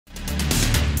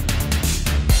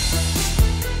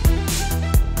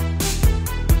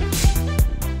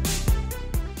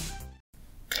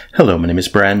Hello, my name is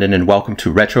Brandon, and welcome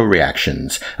to Retro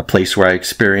Reactions, a place where I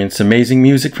experience amazing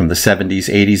music from the 70s,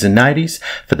 80s, and 90s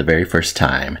for the very first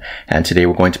time. And today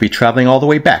we're going to be traveling all the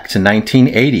way back to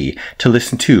 1980 to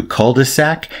listen to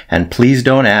Cul-De-Sac and Please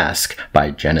Don't Ask by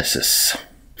Genesis.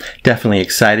 Definitely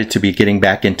excited to be getting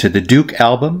back into the Duke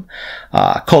album.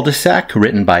 Cul-De-Sac,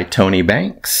 written by Tony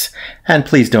Banks, and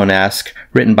Please Don't Ask,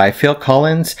 written by Phil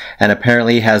Collins, and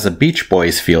apparently has a Beach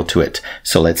Boys feel to it.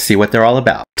 So let's see what they're all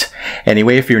about.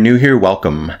 Anyway, if you're new here,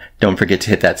 welcome. Don't forget to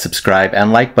hit that subscribe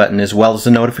and like button as well as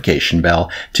the notification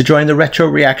bell to join the Retro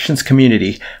Reactions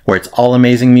community where it's all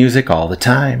amazing music all the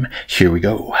time. Here we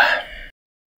go.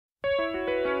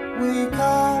 Wake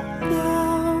up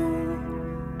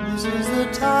now, this is the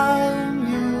time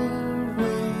you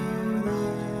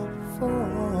waited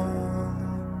for.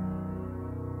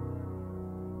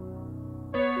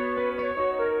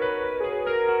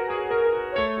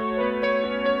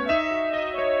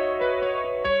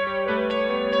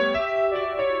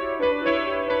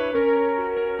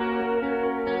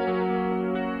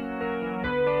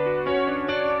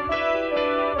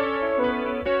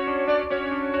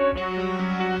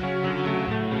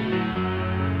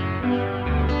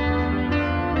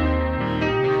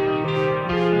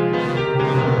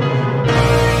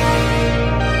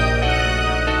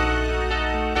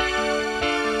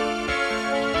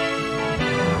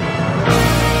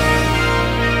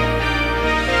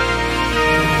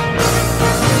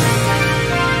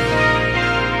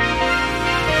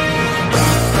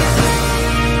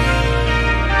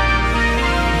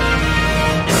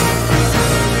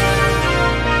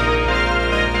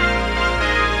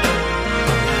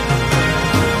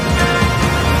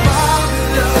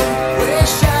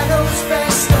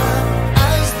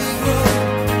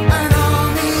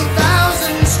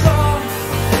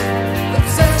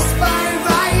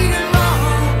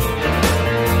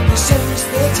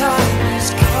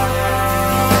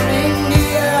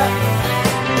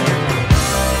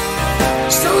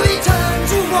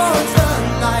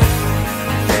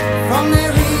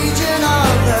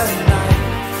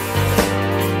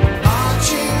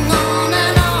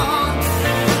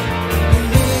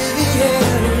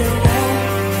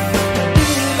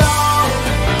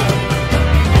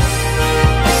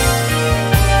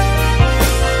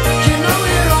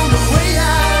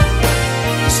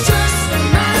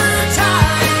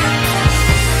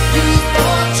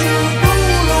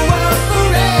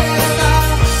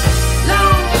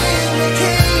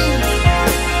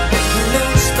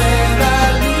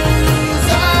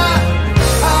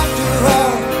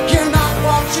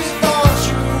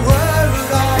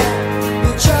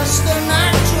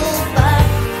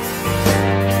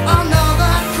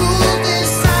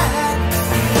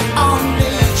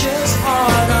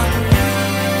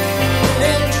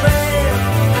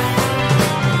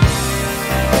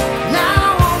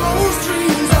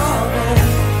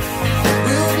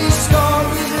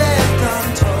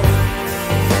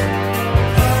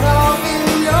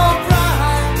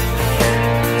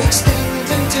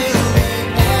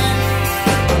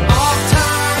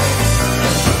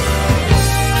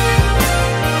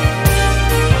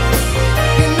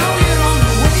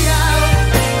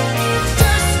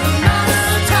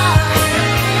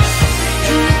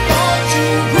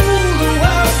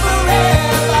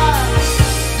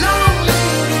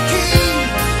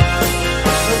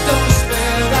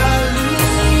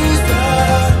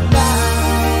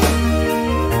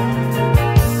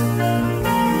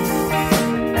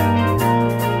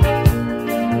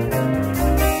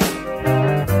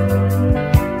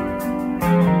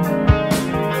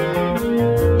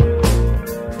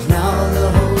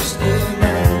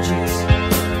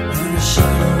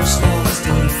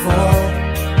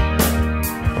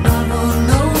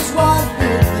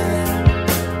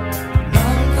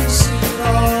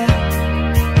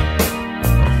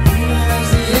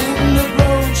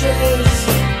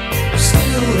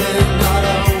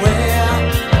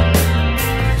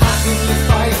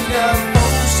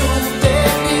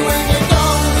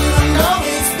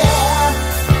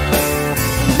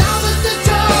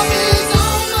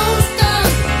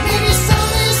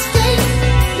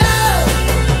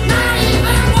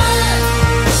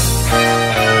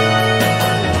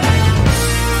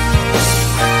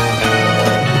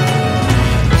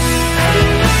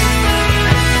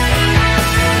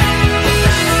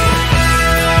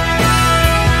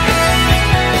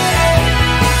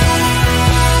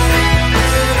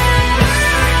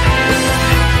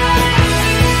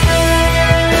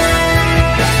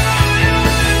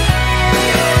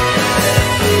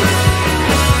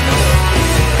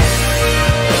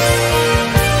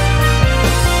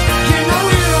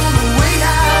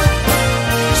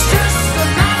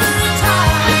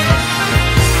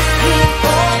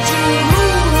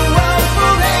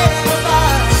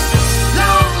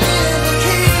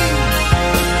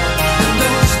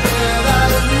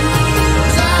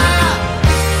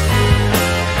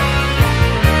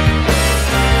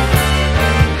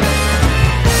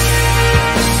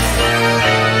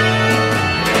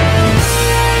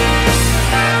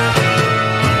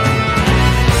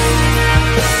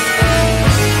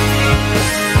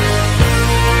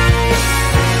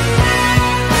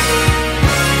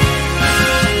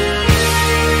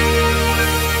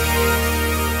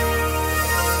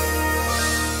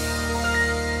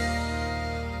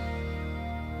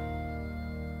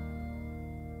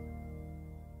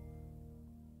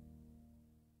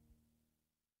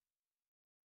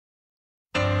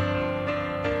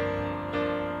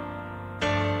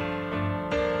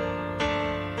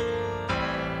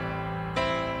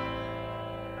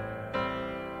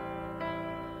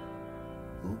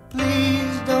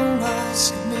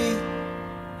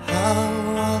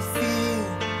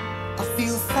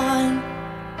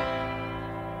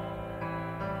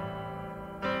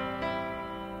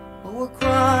 Oh, I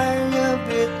cry a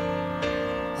bit,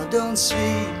 I don't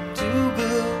sleep too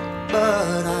good,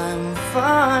 but I'm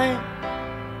fine.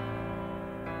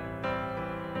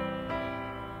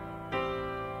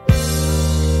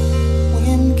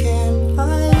 When can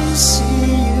I see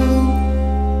you?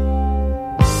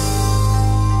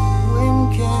 When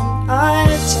can I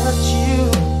touch you?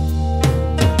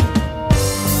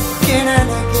 Again and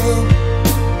again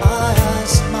I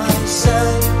ask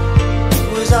myself,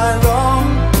 was I wrong?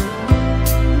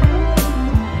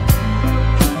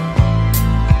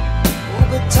 Oh,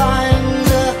 but time's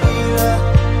a healer,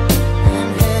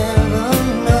 and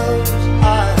heaven knows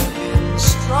I've been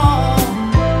strong.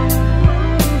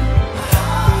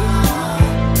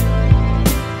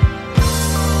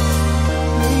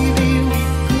 Maybe we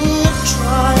could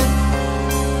try,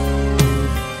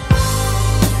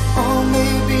 or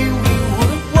maybe we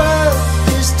would work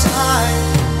this time.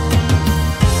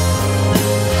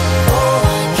 Oh,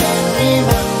 I can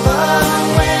remember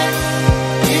when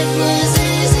it was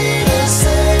easy to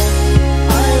say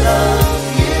I love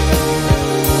you,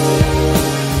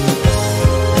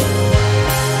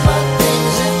 but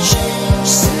things have changed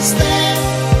since then.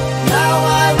 Now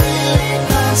I really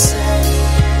can't say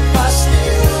if I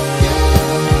still do,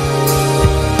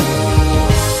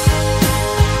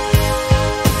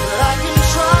 but I can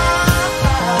try,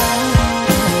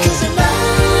 'cause I know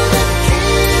the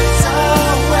kids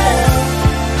are well.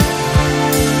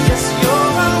 Yes,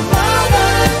 you're a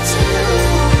mother to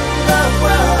the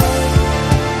world.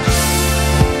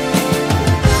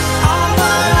 All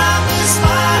my life is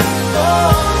my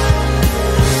goal.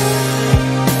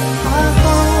 My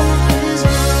hope is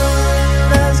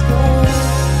good as gold.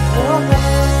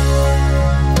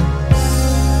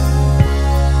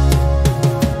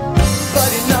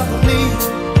 But enough of me.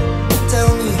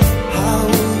 Tell me, how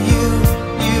are you?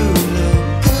 You look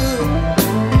good.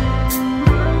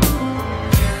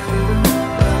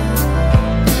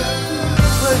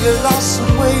 Well, you lost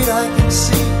some weight, I can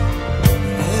see.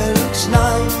 Your hair looks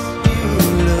nice. You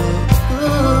look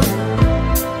good.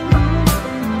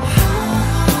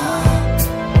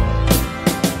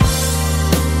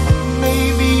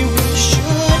 Maybe we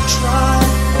should try.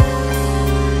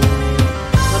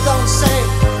 But don't say,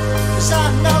 'cause I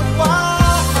know why.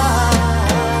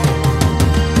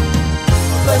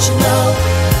 But you know,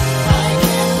 I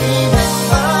can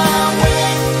remember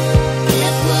when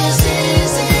it was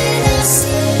easy to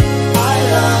say I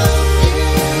love you,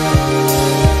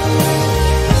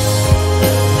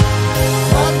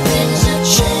 but things have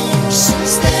changed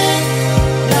since then.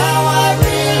 Now I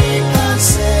really can't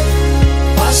say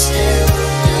if I still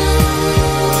do,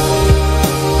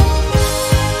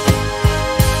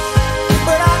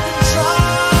 but I can try,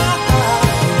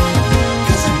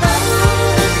 'cause I know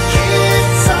the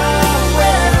kids are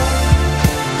well.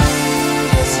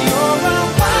 Yes, you're a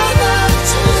mother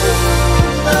to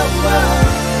the world.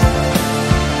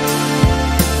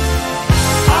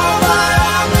 All I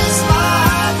am is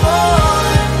my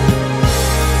boy.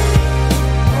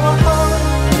 Oh,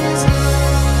 is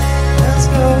good. Let's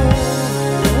go.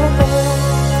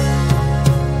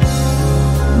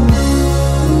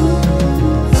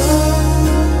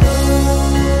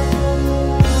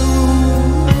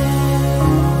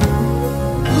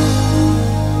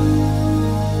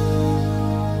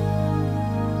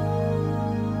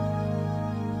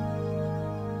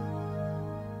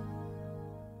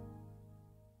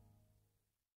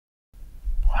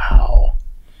 Wow.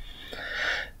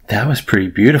 That was pretty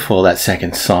beautiful, that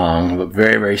second song, but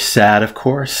very, very sad, of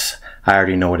course. I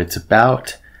already know what it's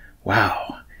about.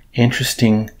 Wow.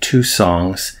 Interesting two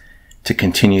songs to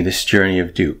continue this journey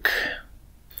of Duke.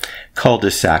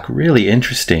 Cul-De-Sac, really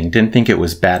interesting. Didn't think it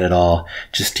was bad at all.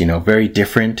 Just, very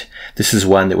different. This is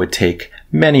one that would take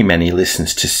many, many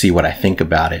listens to see what I think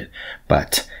about it.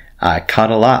 But I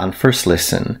caught a lot on first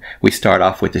listen. We start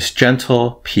off with this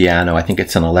gentle piano. I think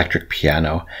it's an electric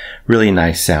piano. Really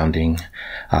nice sounding.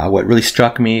 What really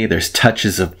struck me, there's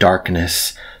touches of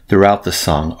darkness throughout the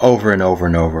song, over and over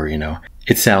and over,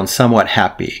 It sounds somewhat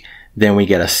happy. Then we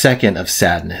get a second of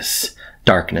sadness,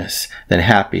 darkness, then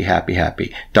happy, happy,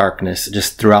 happy, darkness,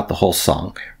 just throughout the whole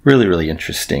song. Really, really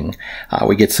interesting.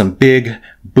 We get some big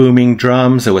booming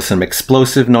drums. There was some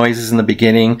explosive noises in the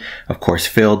beginning. Of course,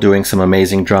 Phil doing some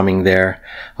amazing drumming there.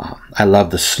 I love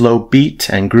the slow beat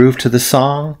and groove to the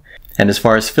song. And as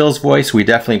far as Phil's voice, we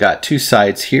definitely got two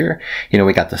sides here.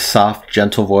 We got the soft,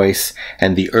 gentle voice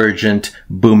and the urgent,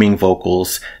 booming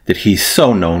vocals that he's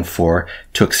so known for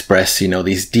to express,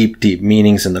 these deep, deep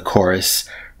meanings in the chorus.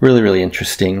 Really, really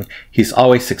interesting. He's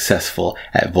always successful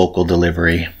at vocal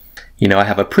delivery. I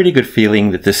have a pretty good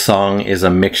feeling that this song is a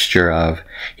mixture of,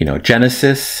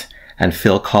 Genesis and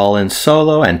Phil Collins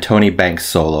solo and Tony Banks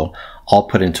solo all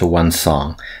put into one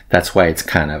song. That's why it's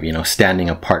kind of, standing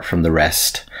apart from the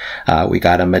rest. We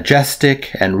got a majestic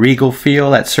and regal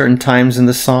feel at certain times in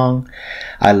the song.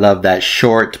 I love that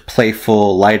short,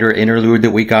 playful, lighter interlude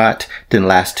that we got. Didn't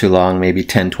last too long, maybe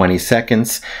 10-20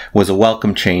 seconds. Was a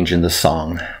welcome change in the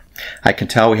song. I can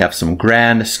tell we have some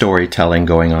grand storytelling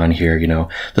going on here,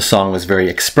 The song was very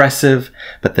expressive,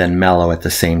 but then mellow at the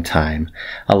same time.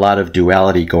 A lot of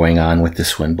duality going on with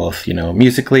this one, both,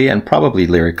 musically and probably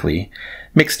lyrically.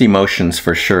 Mixed emotions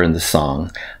for sure in the song.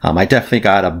 I definitely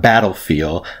got a battle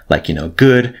feel, like,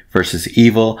 good versus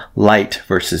evil, light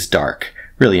versus dark.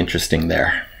 Really interesting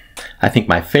there. I think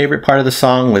my favorite part of the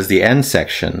song was the end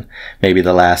section, maybe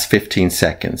the last 15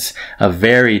 seconds. A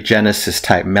very Genesis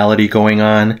type melody going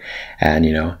on,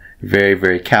 and very,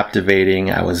 very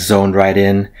captivating. I was zoned right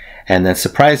in. And then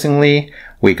surprisingly,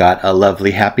 we got a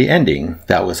lovely happy ending.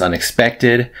 That was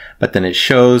unexpected, but then it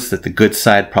shows that the good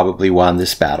side probably won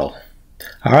this battle.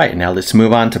 All right, now let's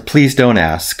move on to Please Don't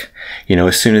Ask.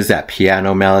 As soon as that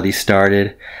piano melody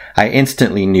started, I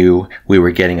instantly knew we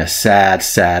were getting a sad,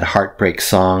 sad heartbreak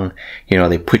song.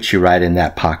 They put you right in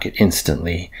that pocket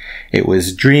instantly. It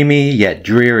was dreamy yet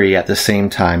dreary at the same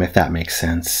time, if that makes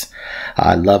sense.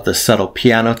 I love the subtle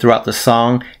piano throughout the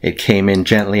song. It came in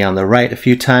gently on the right a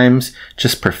few times,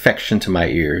 just perfection to my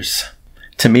ears.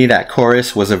 To me, that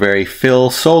chorus was a very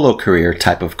Phil solo career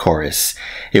type of chorus.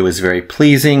 It was very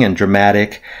pleasing and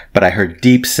dramatic, but I heard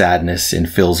deep sadness in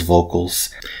Phil's vocals.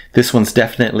 This one's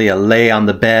definitely a lay on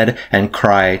the bed and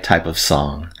cry type of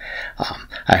song.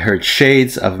 I heard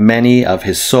shades of many of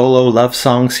his solo love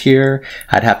songs here.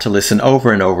 I'd have to listen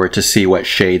over and over to see what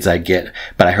shades I get,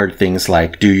 but I heard things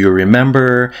like Do You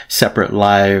Remember, Separate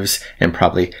Lives, and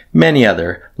probably many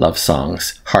other love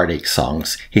songs, heartache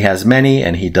songs. He has many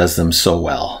and he does them so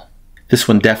well. This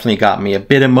one definitely got me a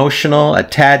bit emotional, a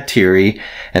tad teary,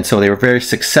 and so they were very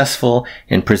successful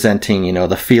in presenting,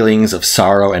 the feelings of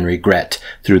sorrow and regret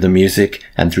through the music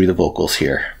and through the vocals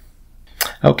here.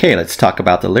 Okay, let's talk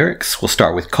about the lyrics. We'll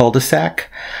start with Cul-De-Sac.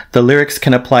 The lyrics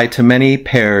can apply to many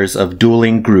pairs of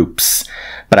dueling groups,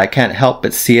 but I can't help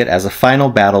but see it as a final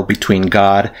battle between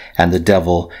God and the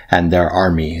devil and their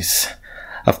armies.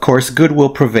 Of course, good will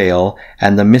prevail,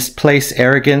 and the misplaced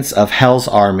arrogance of hell's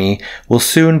army will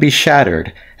soon be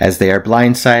shattered as they are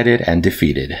blindsided and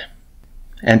defeated.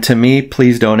 And to me,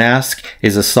 Please Don't Ask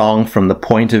is a song from the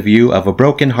point of view of a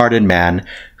broken-hearted man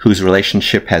whose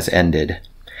relationship has ended.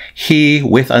 He,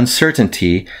 with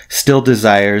uncertainty, still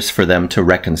desires for them to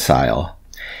reconcile.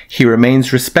 He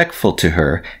remains respectful to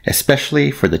her,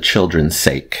 especially for the children's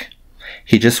sake.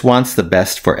 He just wants the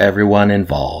best for everyone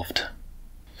involved.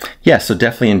 Yeah, so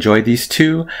definitely enjoyed these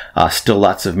two. Still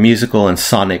lots of musical and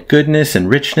sonic goodness and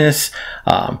richness.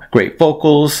 Great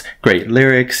vocals, great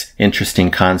lyrics,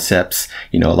 interesting concepts.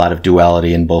 A lot of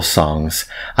duality in both songs.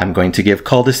 I'm going to give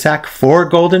Cul-De-Sac 4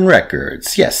 golden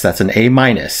records. Yes, that's an A-.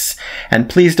 And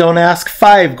Please Don't Ask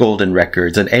 5 golden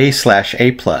records, an A/A+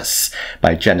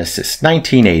 by Genesis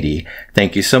 1980.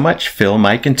 Thank you so much, Phil,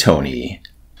 Mike, and Tony.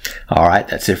 Alright,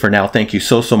 that's it for now. Thank you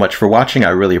so much for watching. I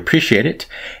really appreciate it.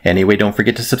 Anyway, don't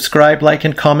forget to subscribe, like,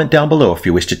 and comment down below if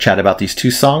you wish to chat about these two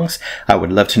songs. I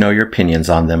would love to know your opinions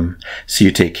on them. So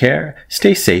you take care,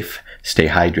 stay safe, stay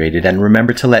hydrated, and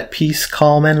remember to let peace,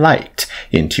 calm, and light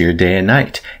into your day and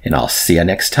night. And I'll see you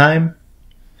next time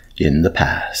in the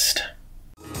past.